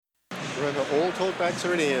Remember, all talkbacks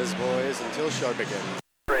are in ears, boys, until show begins.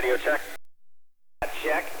 Radio check.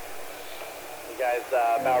 Check. You guys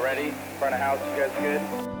about ready? Front of house, you guys good?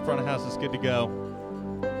 Front of house is good to go.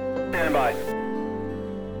 Stand by.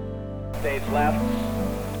 Stage left.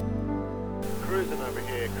 Cruising over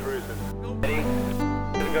here, cruising. Ready?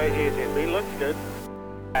 Gonna go here, DNB. Looks good.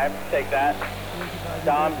 I have to take that.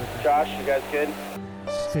 Dom, Josh, you guys good?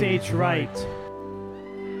 Stage right.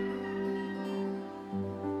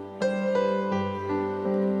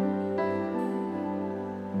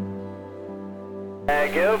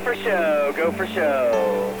 Go for show, go for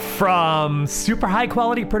show. From Super High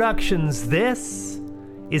Quality Productions, this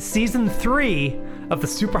is Season 3 of the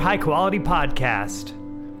Super High Quality Podcast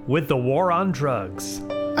with the War on Drugs.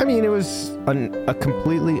 I mean, it was a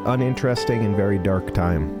completely uninteresting and very dark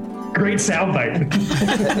time. Great soundbite.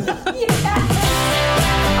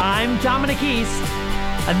 I'm Dominic East,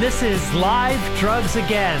 and this is Live Drugs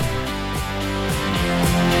Again.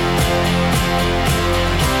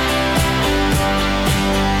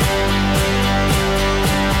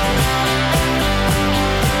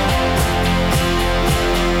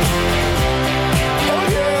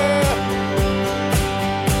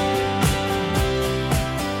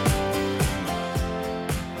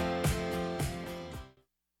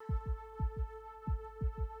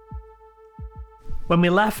 When we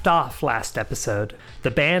left off last episode,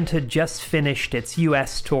 the band had just finished its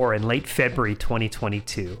US tour in late February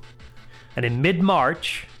 2022. And in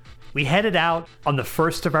mid-March, we headed out on the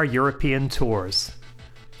first of our European tours.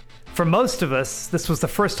 For most of us, this was the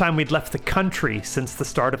first time we'd left the country since the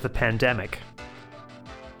start of the pandemic.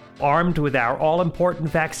 Armed with our all-important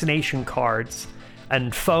vaccination cards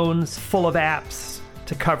and phones full of apps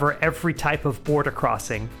to cover every type of border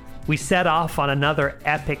crossing, we set off on another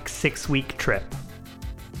epic 6-week trip.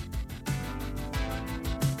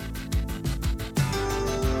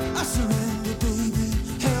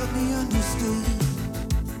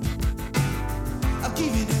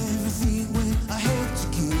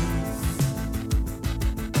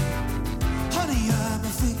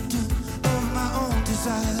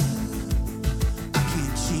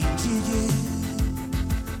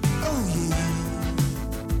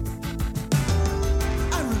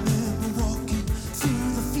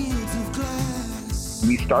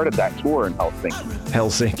 We started that tour in Helsinki.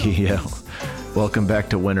 Helsinki, yeah. Welcome back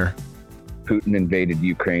to winter. Putin invaded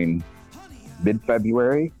Ukraine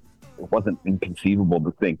mid-February. It wasn't inconceivable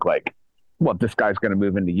to think like, well, this guy's going to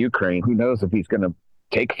move into Ukraine. Who knows if he's going to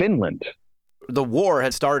take Finland? The war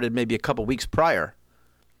had started maybe a couple weeks prior.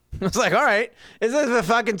 It's like, all right, is this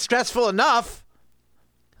fucking stressful enough?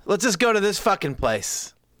 Let's just go to this fucking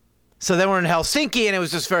place. So then we're in Helsinki, and it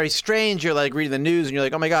was just very strange. You're like reading the news, and you're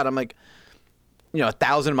like, oh my God. I'm like,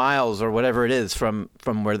 1,000 miles or whatever it is from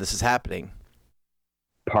where this is happening.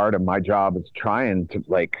 Part of my job is trying to,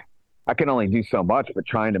 I can only do so much, but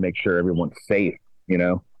trying to make sure everyone's safe,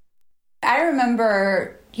 I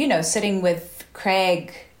remember, sitting with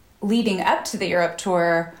Craig leading up to the Europe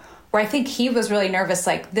tour, where I think he was really nervous,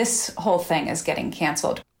 like, this whole thing is getting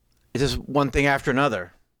canceled. It's just one thing after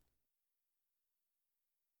another.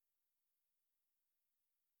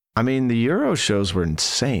 I mean, the Euro shows were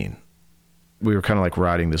insane. We were kind of like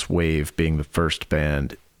riding this wave, being the first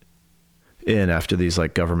band in after these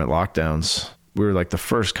government lockdowns. We were like the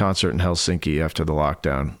first concert in Helsinki after the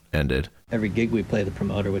lockdown ended. Every gig we play, the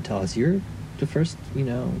promoter would tell us, you're the first,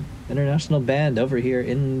 international band over here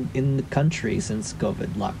in the country since COVID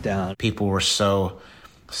lockdown. People were so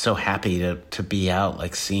happy to be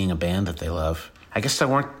out, seeing a band that they love. I guess there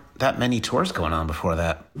weren't that many tours going on before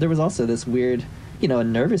that. There was also this weird, a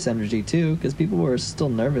nervous energy too, because people were still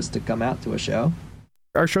nervous to come out to a show.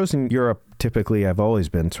 Our shows in Europe typically have always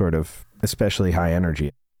been sort of especially high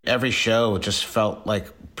energy. Every show just felt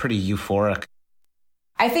pretty euphoric.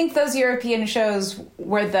 I think those European shows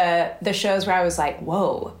were the shows where I was like,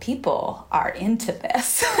 whoa, people are into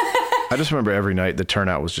this. I just remember every night the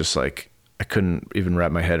turnout was just I couldn't even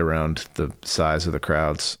wrap my head around the size of the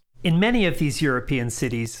crowds. In many of these European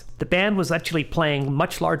cities, the band was actually playing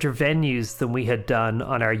much larger venues than we had done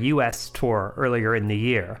on our US tour earlier in the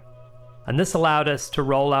year. And this allowed us to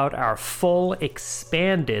roll out our full,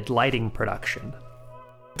 expanded lighting production.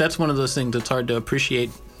 That's one of those things that's hard to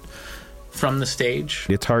appreciate from the stage.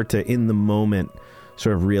 It's hard to, in the moment,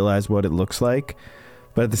 sort of realize what it looks like.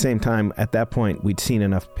 But at the same time, at that point, we'd seen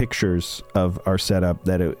enough pictures of our setup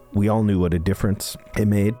that we all knew what a difference it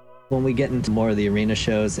made. When we get into more of the arena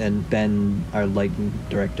shows and Ben, our lighting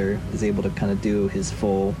director, is able to kind of do his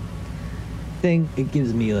full thing, it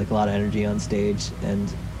gives me a lot of energy on stage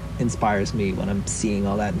and inspires me when I'm seeing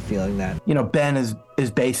all that and feeling that. Ben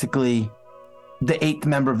is basically the eighth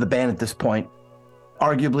member of the band at this point.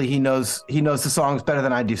 Arguably, he knows the songs better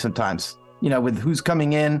than I do sometimes. You know, with who's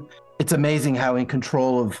coming in, it's amazing how in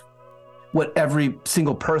control of what every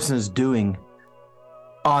single person is doing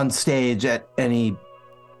on stage at any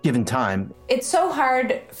given time. It's so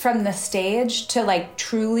hard from the stage to like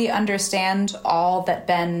truly understand all that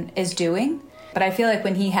Ben is doing. But I feel like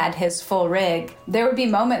when he had his full rig, there would be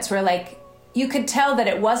moments where like you could tell that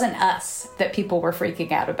it wasn't us that people were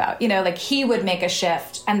freaking out about. You know, like he would make a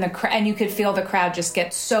shift and and you could feel the crowd just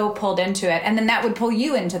get so pulled into it. And then that would pull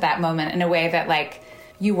you into that moment in a way that like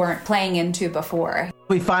you weren't playing into before.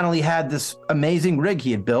 We finally had this amazing rig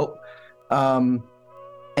he had built.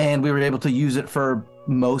 And we were able to use it for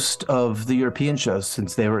most of the European shows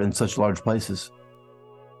since they were in such large places.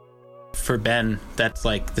 For Ben, that's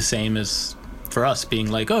like the same as for us being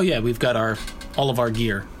like, oh yeah, we've got all of our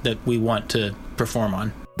gear that we want to perform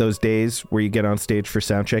on. Those days where you get on stage for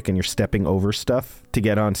sound check and you're stepping over stuff to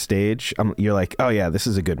get on stage, you're like, oh yeah, this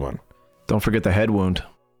is a good one. Don't forget the head wound.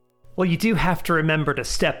 Well, you do have to remember to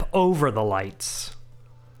step over the lights,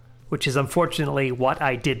 which is unfortunately what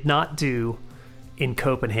I did not do in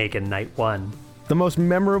Copenhagen night one. The most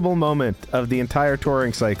memorable moment of the entire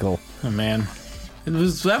touring cycle. Oh man,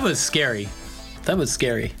 that was scary. That was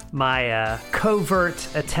scary. My covert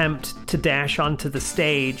attempt to dash onto the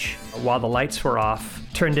stage while the lights were off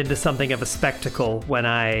turned into something of a spectacle when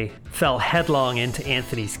I fell headlong into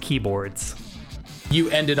Anthony's keyboards. You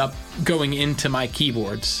ended up going into my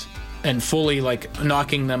keyboards and fully like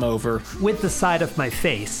knocking them over. With the side of my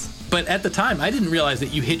face. But at the time, I didn't realize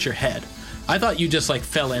that you hit your head. I thought you just like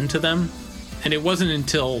fell into them. And it wasn't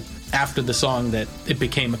until after the song that it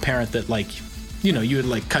became apparent that like, you know, you had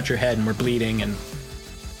like cut your head and were bleeding. And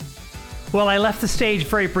well, I left the stage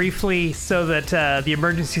very briefly so that the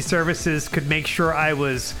emergency services could make sure I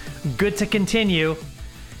was good to continue.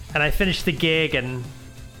 And I finished the gig, and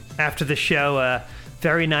after the show, a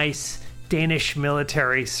very nice Danish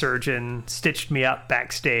military surgeon stitched me up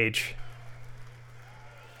backstage.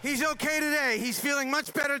 He's okay today. He's feeling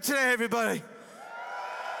much better today, everybody.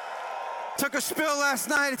 Took a spill last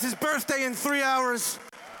night. It's his birthday in 3 hours.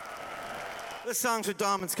 This song's for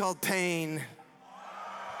Dom. It's called Pain.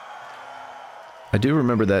 I do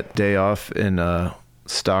remember that day off in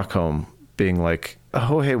Stockholm being like,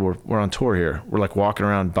 oh, hey, we're on tour here. We're like walking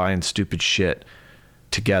around buying stupid shit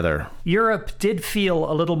together. Europe did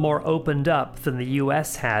feel a little more opened up than the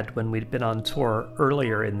US had when we'd been on tour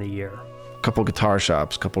earlier in the year. A couple guitar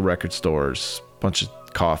shops, a couple record stores, a bunch of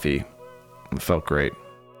coffee. It felt great.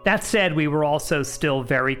 That said, we were also still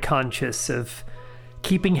very conscious of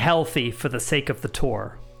keeping healthy for the sake of the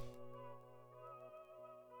tour.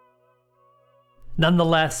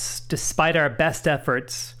 Nonetheless, despite our best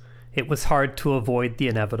efforts, it was hard to avoid the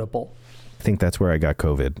inevitable. I think that's where I got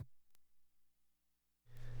COVID.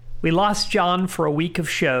 We lost Jon for a week of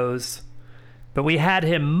shows, but we had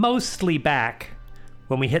him mostly back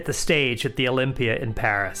when we hit the stage at the Olympia in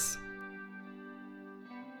Paris.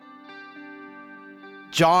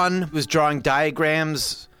 Jon was drawing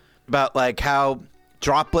diagrams about like how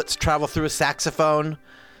droplets travel through a saxophone,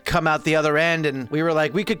 come out the other end, and we were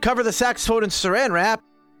like, we could cover the saxophone in saran wrap.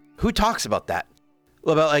 Who talks about that?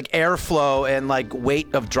 About like airflow and like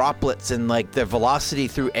weight of droplets and like the velocity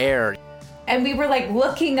through air. And we were like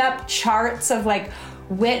looking up charts of like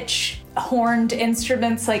which horned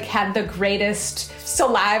instruments like had the greatest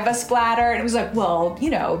saliva splatter, and it was like, well, you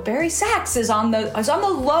know, Barry sax is on the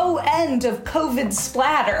low end of COVID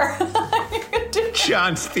splatter.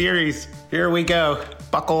 Jon's theories. Here we go.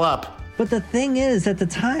 Buckle up. But the thing is, at the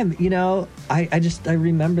time, you know, I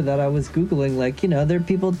remember that I was Googling, like, you know, there are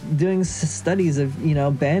people doing studies of, you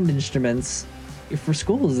know, band instruments for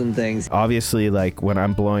schools and things. Obviously, like, when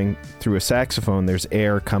I'm blowing through a saxophone, there's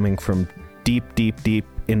air coming from deep, deep, deep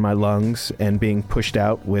in my lungs and being pushed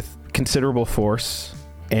out with considerable force.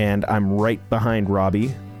 And I'm right behind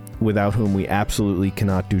Robbie, without whom we absolutely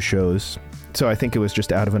cannot do shows. So I think it was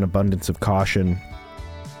just out of an abundance of caution.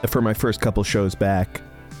 For my first couple shows back,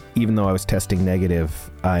 even though I was testing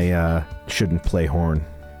negative, I shouldn't play horn.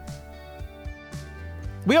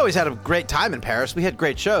 We always had a great time in Paris. We had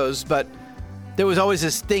great shows, but there was always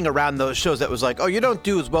this thing around those shows that was like, oh, you don't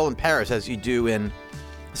do as well in Paris as you do in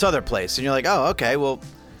this other place. And you're like, oh, okay, well,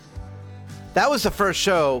 that was the first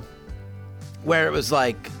show where it was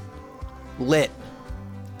like lit.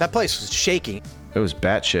 That place was shaking. It was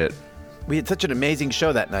batshit. We had such an amazing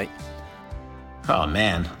show that night. Oh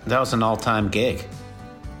man, that was an all-time gig.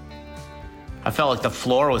 I felt like the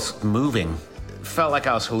floor was moving. It felt like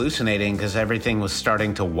I was hallucinating because everything was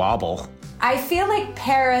starting to wobble. I feel like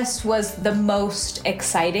Paris was the most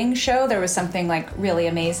exciting show. There was something like really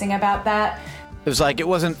amazing about that. It was like, it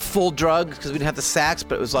wasn't full drugs because we didn't have the sax,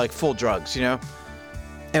 but it was like full drugs, you know?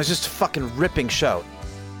 And it was just a fucking ripping show.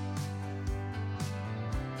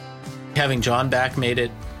 Having Jon back made it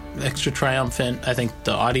extra triumphant. I think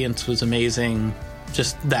the audience was amazing.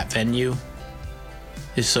 Just that venue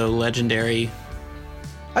is so legendary.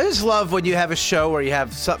 I just love when you have a show where you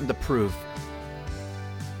have something to prove.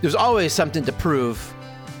 There's always something to prove,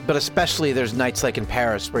 but especially there's nights like in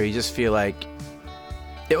Paris where you just feel like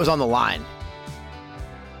it was on the line.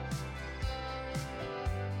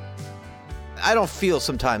 I don't feel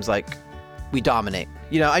sometimes like we dominate.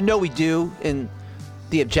 You know, I know we do in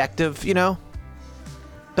the objective, you know,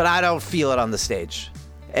 but I don't feel it on the stage.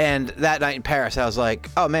 And that night in Paris, I was like,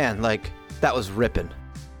 oh man, like that was ripping.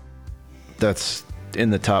 That's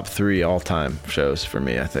in the top 3 all-time shows for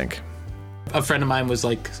me, I think. A friend of mine was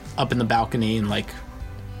like up in the balcony and like,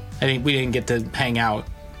 I think we didn't get to hang out,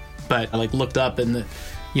 but I like looked up and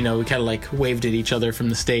we kind of like waved at each other from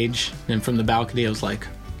the stage, and from the balcony I was like,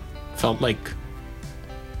 felt like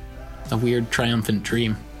a weird triumphant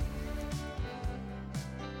dream.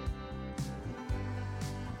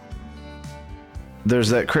 There's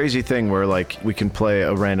that crazy thing where like we can play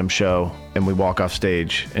a random show and we walk off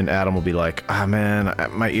stage and Adam will be like, man,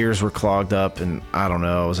 my ears were clogged up and I don't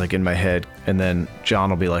know, I was like in my head. And then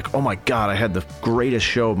Jon will be like, oh my God, I had the greatest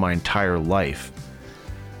show of my entire life.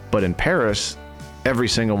 But in Paris, every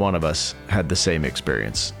single one of us had the same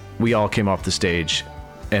experience. We all came off the stage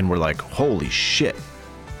and were like, holy shit.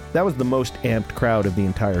 That was the most amped crowd of the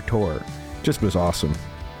entire tour. Just was awesome.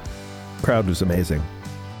 Crowd was amazing.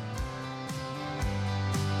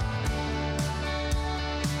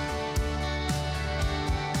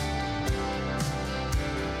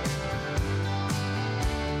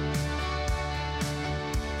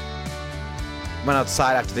 Went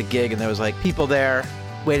outside after the gig and there was like people there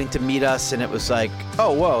waiting to meet us, and it was like,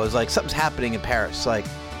 oh whoa, it was like something's happening in Paris. Like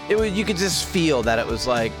you could just feel that it was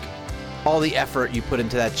like all the effort you put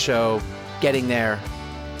into that show, getting there.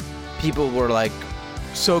 People were like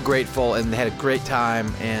so grateful and they had a great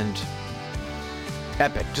time, and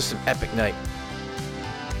epic, just an epic night.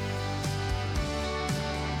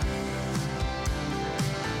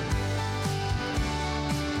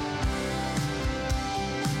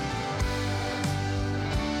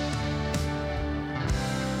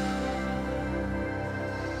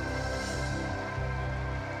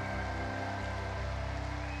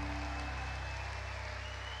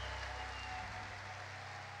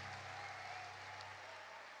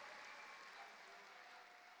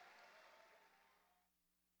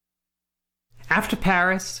 After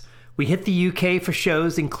Paris, we hit the UK for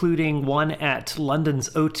shows, including one at London's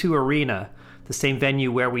O2 Arena, the same venue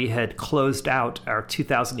where we had closed out our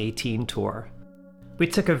 2018 tour. We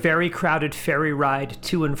took a very crowded ferry ride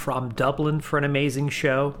to and from Dublin for an amazing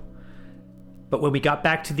show. But when we got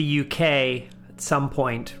back to the UK, at some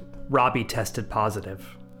point, Robbie tested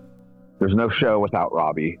positive. There's no show without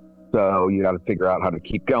Robbie. So you got to figure out how to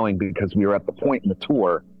keep going, because we were at the point in the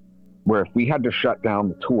tour where if we had to shut down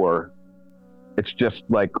the tour, it's just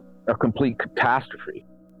like a complete catastrophe.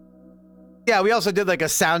 Yeah, we also did like a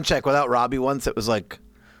sound check without Robbie once. It was like,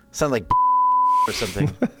 sounded like or something.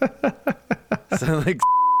 Sounded like.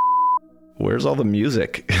 Where's all the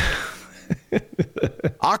music?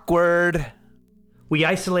 Awkward. We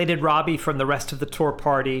isolated Robbie from the rest of the tour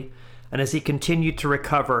party, and as he continued to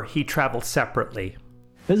recover, he traveled separately.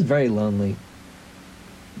 It was very lonely.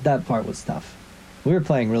 That part was tough. We were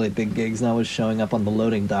playing really big gigs, and I was showing up on the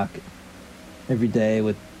loading dock every day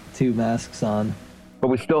with 2 masks on. But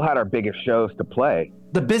we still had our biggest shows to play.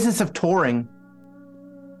 The business of touring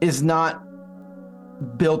is not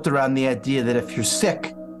built around the idea that if you're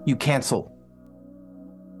sick, you cancel.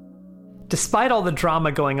 Despite all the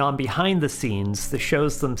drama going on behind the scenes, the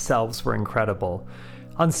shows themselves were incredible.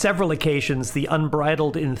 On several occasions, the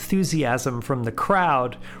unbridled enthusiasm from the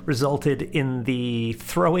crowd resulted in the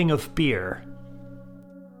throwing of beer.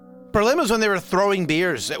 Berlin was when they were throwing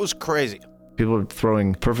beers. It was crazy. People were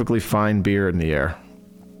throwing perfectly fine beer in the air.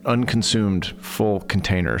 Unconsumed, full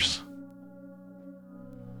containers.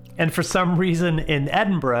 And for some reason in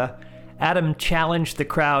Edinburgh, Adam challenged the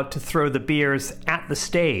crowd to throw the beers at the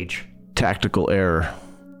stage. Tactical error.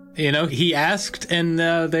 He asked and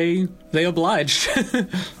they obliged.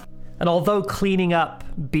 And although cleaning up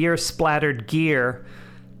beer-splattered gear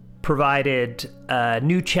provided a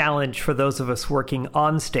new challenge for those of us working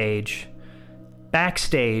on stage,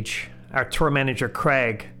 backstage, our tour manager,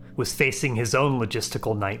 Craig, was facing his own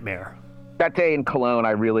logistical nightmare. That day in Cologne,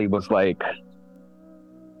 I really was like,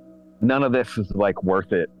 none of this is like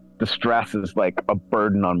worth it. The stress is like a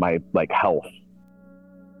burden on my like health.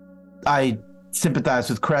 I 100% sympathize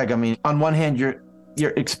with Craig. I mean, on one hand, you're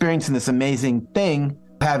experiencing this amazing thing,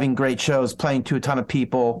 having great shows, playing to a ton of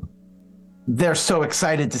people. They're so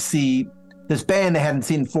excited to see this band they hadn't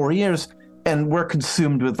seen in 4 years, and we're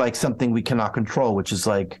consumed with like something we cannot control, which is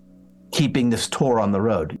like keeping this tour on the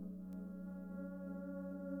road.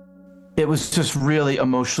 It was just really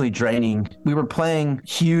emotionally draining. We were playing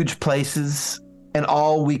huge places, and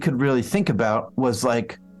all we could really think about was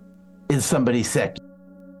like, is somebody sick?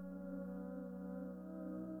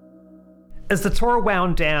 As the tour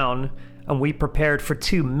wound down and we prepared for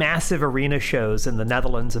 2 massive arena shows in the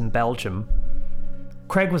Netherlands and Belgium,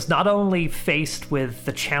 Craig was not only faced with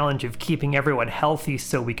the challenge of keeping everyone healthy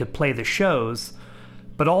so we could play the shows,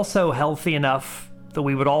 but also healthy enough that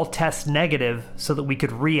we would all test negative so that we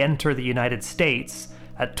could re-enter the United States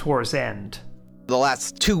at tour's end. The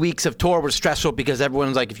last 2 weeks of tour were stressful because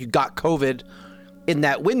everyone's like, if you got COVID in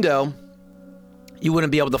that window, you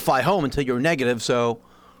wouldn't be able to fly home until you were negative, so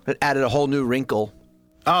it added a whole new wrinkle.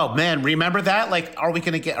 Oh man, remember that? Like, are we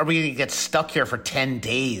gonna get stuck here for 10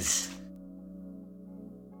 days?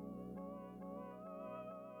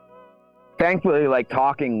 Thankfully, like,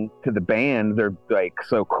 talking to the band, they're like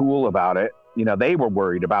so cool about it. You know, they were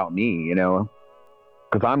worried about me, you know,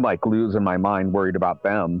 because I'm like losing my mind, worried about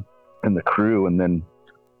them and the crew. And then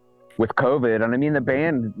with COVID, and I mean, the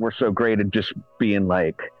band were so great at just being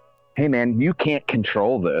like, hey man, you can't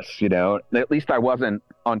control this, you know. At least I wasn't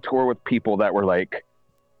on tour with people that were like,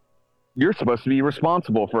 you're supposed to be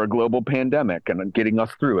responsible for a global pandemic and getting us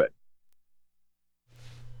through it.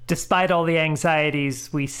 Despite all the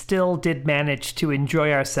anxieties, we still did manage to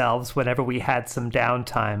enjoy ourselves whenever we had some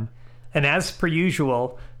downtime. And as per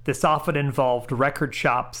usual, this often involved record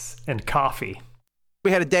shops and coffee.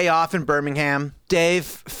 We had a day off in Birmingham. Dave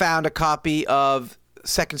found a copy of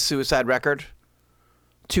Second Suicide Record,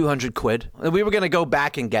 200 quid. And we were going to go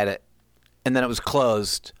back and get it, and then it was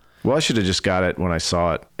closed. Well, I should have just got it when I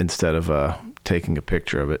saw it instead of taking a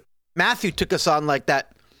picture of it. Matthew took us on like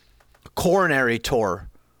that coronary tour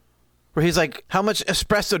where he's like, how much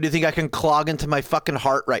espresso do you think I can clog into my fucking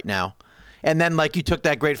heart right now? And then like you took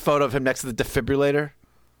that great photo of him next to the defibrillator.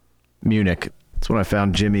 Munich. That's when I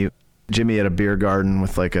found Jimmy. Jimmy at a beer garden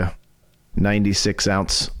with like a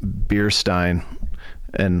 96-ounce beer stein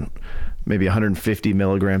and maybe 150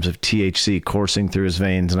 milligrams of THC coursing through his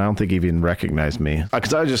veins. And I don't think he even recognized me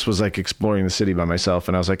because I just was like exploring the city by myself.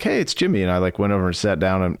 And I was like, hey, it's Jimmy. And I like went over and sat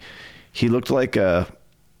down, and he looked like an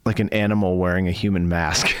animal wearing a human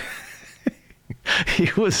mask. He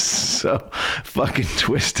was so fucking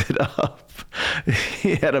twisted up.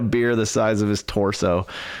 He had a beer the size of his torso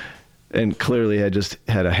and clearly had just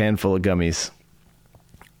had a handful of gummies.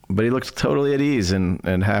 But he looked totally at ease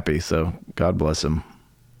and happy, so God bless him.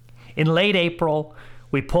 In late April,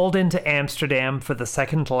 we pulled into Amsterdam for the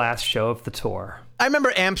second to last show of the tour. I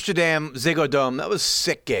remember Amsterdam Ziggo Dome. That was a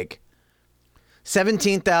sick gig.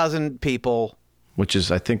 17,000 people. Which is,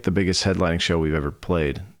 I think, the biggest headlining show we've ever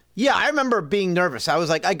played. Yeah, I remember being nervous. I was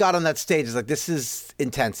like, I got on that stage. I was like, this is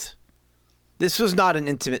intense. This was not an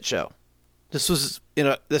intimate show. This was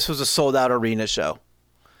a sold out arena show.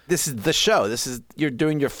 This is the show. You're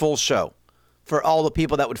doing your full show for all the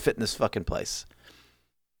people that would fit in this fucking place.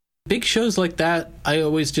 Big shows like that, I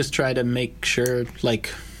always just try to make sure,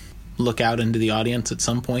 like, look out into the audience at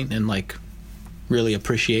some point and, like, really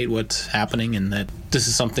appreciate what's happening, and that this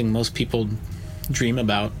is something most people dream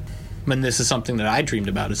about. And this is something that I dreamed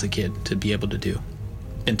about as a kid to be able to do.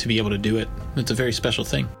 And to be able to do it, it's a very special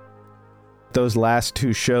thing. Those last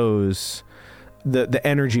 2 shows, the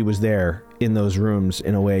energy was there in those rooms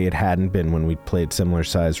in a way it hadn't been when we played similar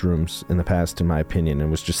sized rooms in the past, in my opinion. It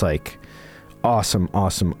was just like awesome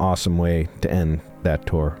way to end that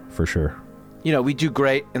tour, for sure. You know, we do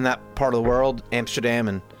great in that part of the world, Amsterdam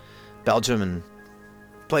and Belgium, and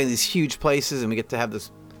playing these huge places, and we get to have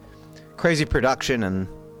this crazy production, and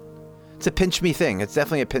it's a pinch me thing. It's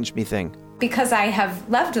definitely a pinch me thing. Because I have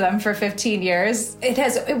loved them for 15 years,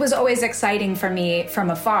 it was always exciting for me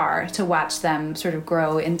from afar to watch them sort of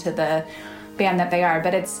grow into the band that they are.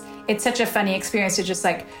 But it's such a funny experience to just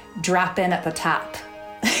like drop in at the top.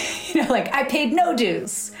 You know, like I paid no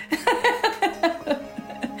dues.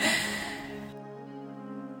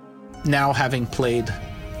 Now having played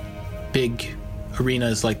big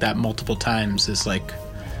arenas like that multiple times is like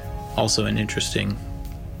also an interesting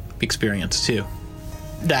experience too.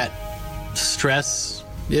 That stress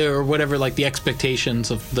or whatever, like the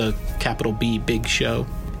expectations of the capital B big show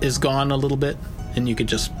is gone a little bit, and you could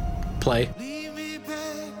just play. Lead me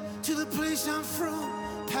back to the place I'm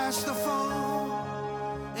from, past the foam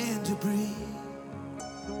and debris.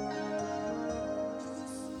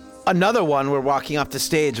 another one where walking off the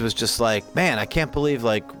stage was just like, man, I can't believe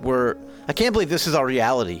this is our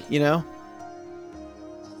reality, you know?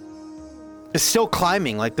 It's still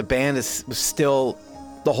climbing. Like the band was still,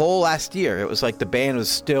 the whole last year, it was like the band was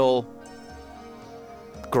still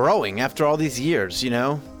growing after all these years, you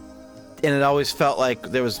know? And it always felt like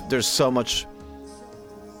there's so much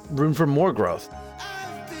room for more growth.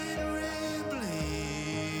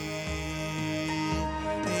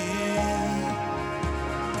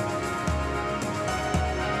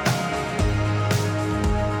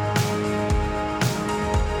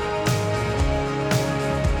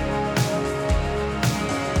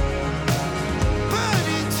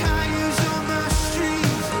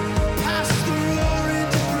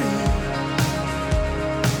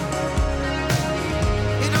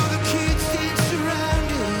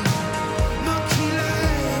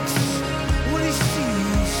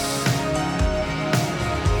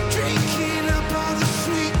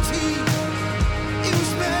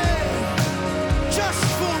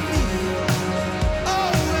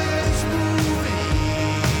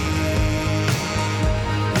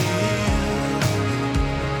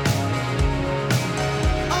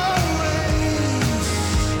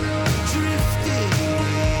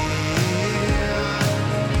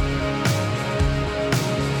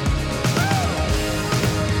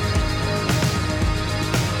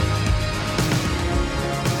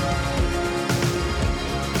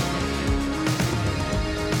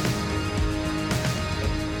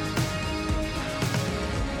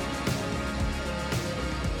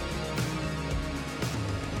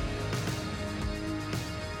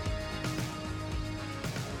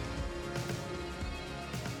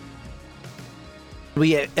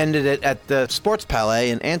 We ended it at the Sports Palais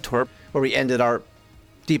in Antwerp, where we ended our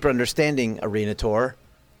Deeper Understanding arena tour.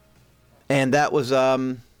 And that was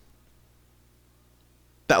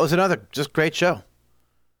another just great show.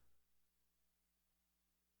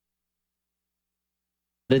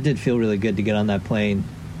 It did feel really good to get on that plane.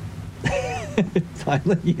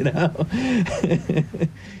 Finally, you know?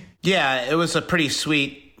 Yeah, it was a pretty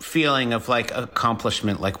sweet feeling of like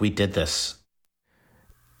accomplishment, like we did this.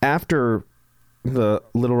 After the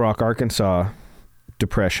Little Rock, Arkansas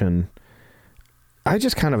depression, I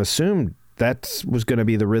just kind of assumed that was going to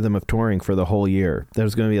be the rhythm of touring for the whole year. There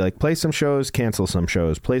was going to be like, play some shows, cancel some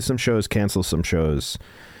shows, play some shows, cancel some shows.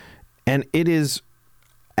 And it is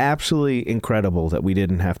absolutely incredible that we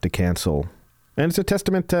didn't have to cancel. And it's a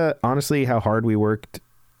testament to, honestly, how hard we worked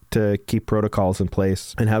to keep protocols in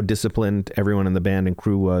place and how disciplined everyone in the band and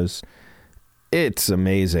crew was. It's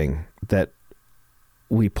amazing that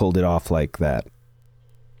we pulled it off like that.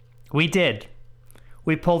 We did.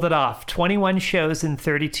 We pulled it off. 21 shows in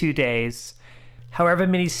 32 days. However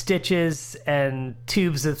many stitches and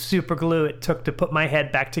tubes of super glue it took to put my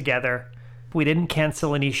head back together. We didn't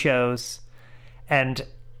cancel any shows. And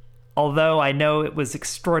although I know it was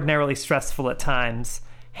extraordinarily stressful at times,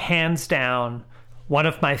 hands down, one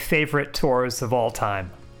of my favorite tours of all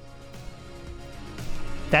time.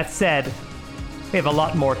 That said, we have a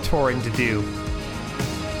lot more touring to do.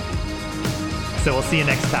 So we'll see you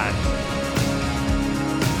next time.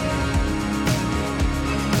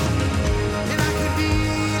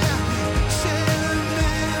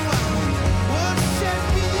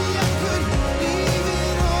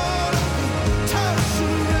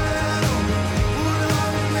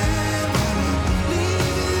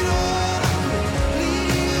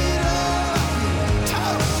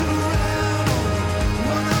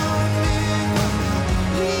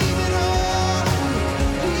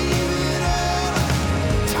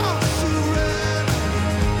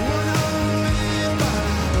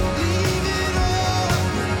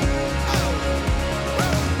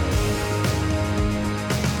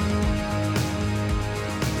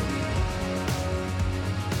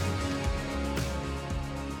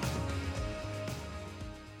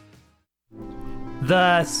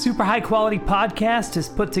 The super high quality podcast is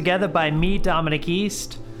put together by me, Dominic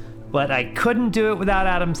East, but I couldn't do it without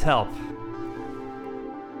Adam's help.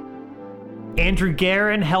 Andrew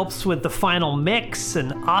Guerin helps with the final mix,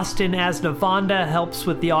 and Austin Asnavanda helps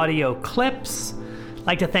with the audio clips. I'd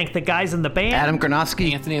like to thank the guys in the band. Adam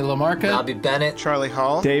Granduciel, Anthony LaMarca, Robbie Bennett, Charlie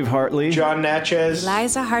Hall, Dave Hartley, Jon Natchez,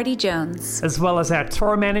 Eliza Hardy-Jones, as well as our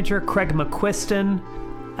tour manager, Craig McQuiston,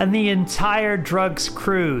 and the entire Drugs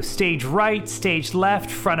crew. Stage right, stage left,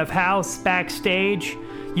 front of house, backstage.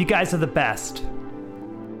 You guys are the best.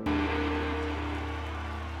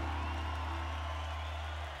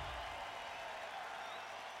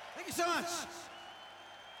 Thank you so much.